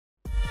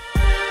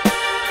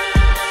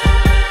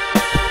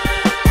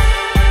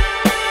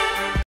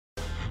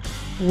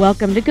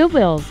Welcome to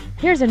Goodwill's.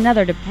 Here's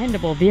another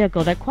dependable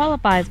vehicle that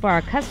qualifies for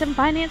our custom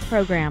finance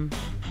program.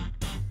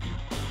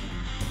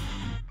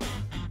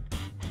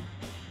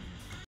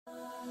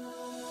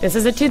 This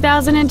is a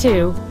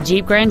 2002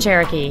 Jeep Grand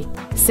Cherokee.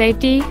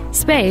 Safety,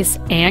 space,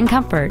 and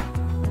comfort.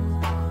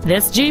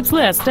 This Jeep's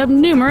list of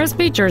numerous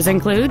features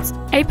includes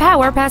a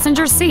power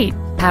passenger seat,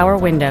 power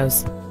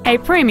windows, a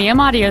premium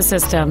audio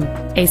system,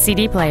 a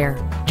CD player,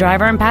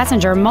 driver and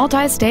passenger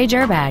multi-stage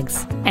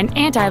airbags, an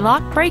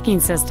anti-lock braking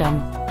system,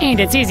 and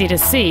it's easy to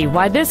see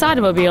why this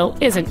automobile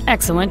is an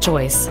excellent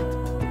choice.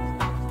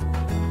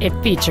 It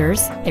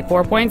features a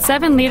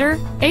 4.7-liter,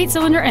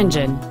 8-cylinder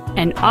engine,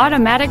 an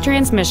automatic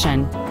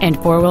transmission, and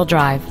 4-wheel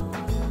drive.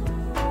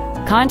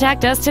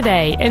 Contact us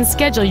today and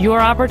schedule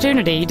your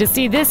opportunity to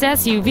see this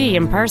SUV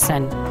in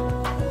person.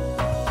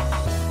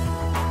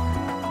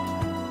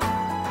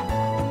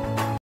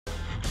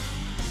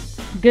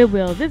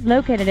 Goodwill's is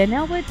located in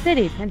Ellwood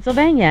City,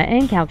 Pennsylvania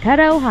and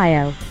Calcutta,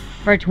 Ohio.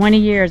 For 20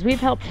 years, we've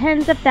helped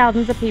tens of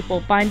thousands of people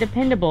find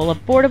dependable,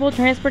 affordable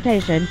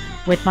transportation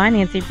with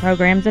financing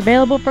programs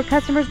available for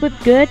customers with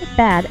good,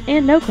 bad,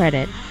 and no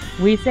credit.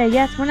 We say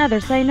yes when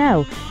others say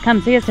no.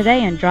 Come see us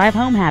today and drive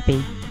home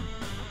happy.